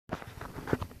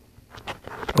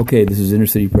Okay, this is Inner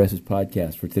City Press's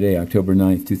podcast for today, October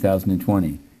 9th,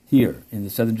 2020. Here in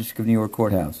the Southern District of New York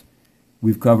Courthouse,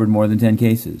 we've covered more than 10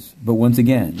 cases. But once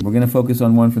again, we're going to focus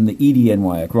on one from the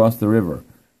EDNY across the river.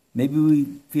 Maybe we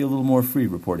feel a little more free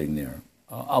reporting there.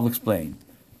 I'll explain.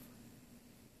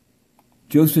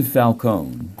 Joseph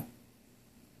Falcone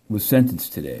was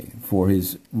sentenced today for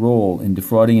his role in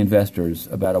defrauding investors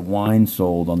about a wine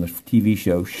sold on the TV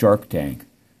show Shark Tank.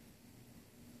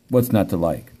 What's not to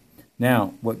like?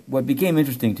 Now, what became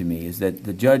interesting to me is that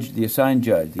the assigned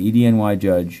judge, the EDNY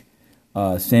judge,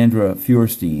 Sandra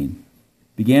Feuerstein,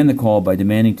 began the call by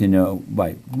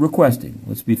requesting,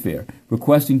 let's be fair,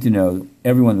 requesting to know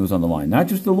everyone that was on the line, not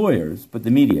just the lawyers, but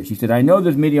the media. She said, I know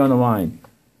there's media on the line.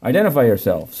 Identify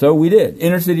yourself. So we did.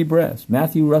 Inner City Press,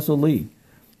 Matthew Russell Lee.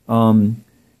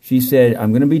 She said,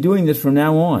 I'm going to be doing this from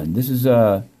now on. This is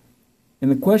and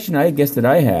the question I guess that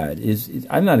I had is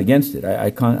I'm not against it.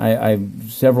 I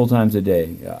several times a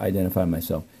day identify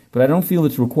myself, but I don't feel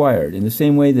it's required. In the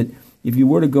same way that if you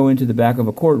were to go into the back of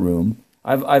a courtroom,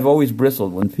 I've always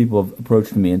bristled when people have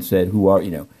approached me and said, what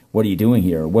are you doing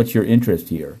here? What's your interest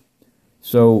here?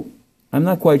 So I'm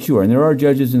not quite sure. And there are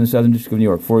judges in the Southern District of New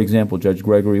York, for example, Judge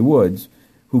Gregory Woods,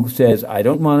 who says, I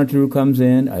don't monitor who comes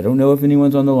in. I don't know if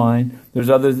anyone's on the line. There's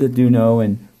others that do know.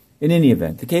 And in any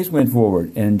event, the case went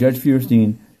forward, and Judge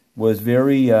Feuerstein was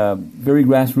very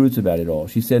grassroots about it all.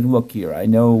 She said, look here, I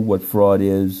know what fraud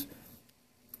is.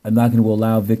 I'm not going to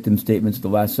allow victim statements at the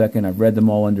last second. I've read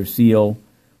them all under seal.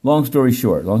 Long story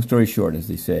short, as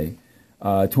they say,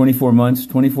 24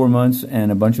 months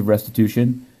and a bunch of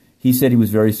restitution. He said he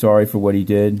was very sorry for what he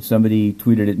did. Somebody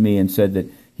tweeted at me and said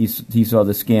that he saw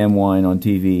the scam wine on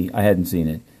TV. I hadn't seen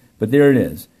it. But there it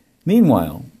is.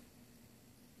 Meanwhile,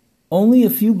 only a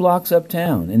few blocks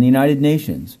uptown in the United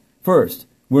Nations. First,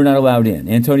 we're not allowed in.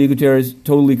 Antonio Guterres,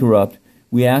 totally corrupt.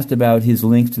 We asked about his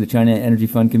links to the China Energy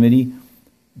Fund Committee.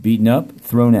 Beaten up,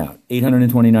 thrown out.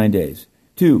 829 days.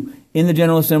 2, in the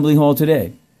General Assembly Hall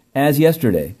today, as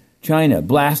yesterday, China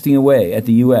blasting away at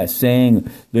the U.S.,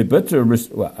 saying they better,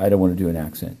 I don't want to do an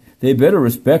accent. They better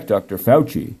respect Dr.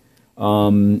 Fauci,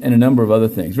 and a number of other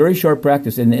things. Very sharp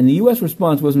practice, and the U.S.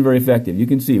 response wasn't very effective. You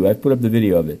can see, I've put up the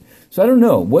video of it. So I don't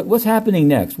know. What's happening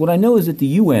next? What I know is that the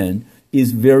UN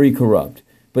is very corrupt.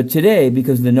 But today,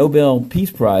 because the Nobel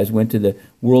Peace Prize went to the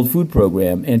World Food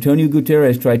Program, Antonio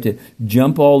Guterres tried to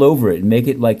jump all over it and make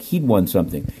it like he'd won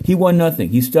something. He won nothing.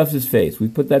 He stuffs his face. We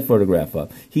put that photograph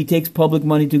up. He takes public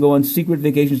money to go on secret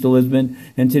vacations to Lisbon,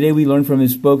 and today we learned from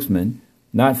his spokesman,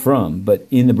 not from, but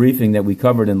in the briefing that we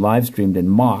covered and live streamed and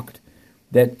mocked,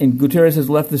 that Guterres has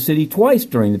left the city twice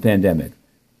during the pandemic.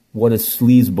 What a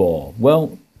sleazeball.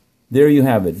 Well, there you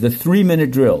have it. The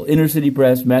 3-minute drill. Inner City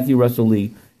Press, Matthew Russell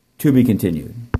Lee, to be continued.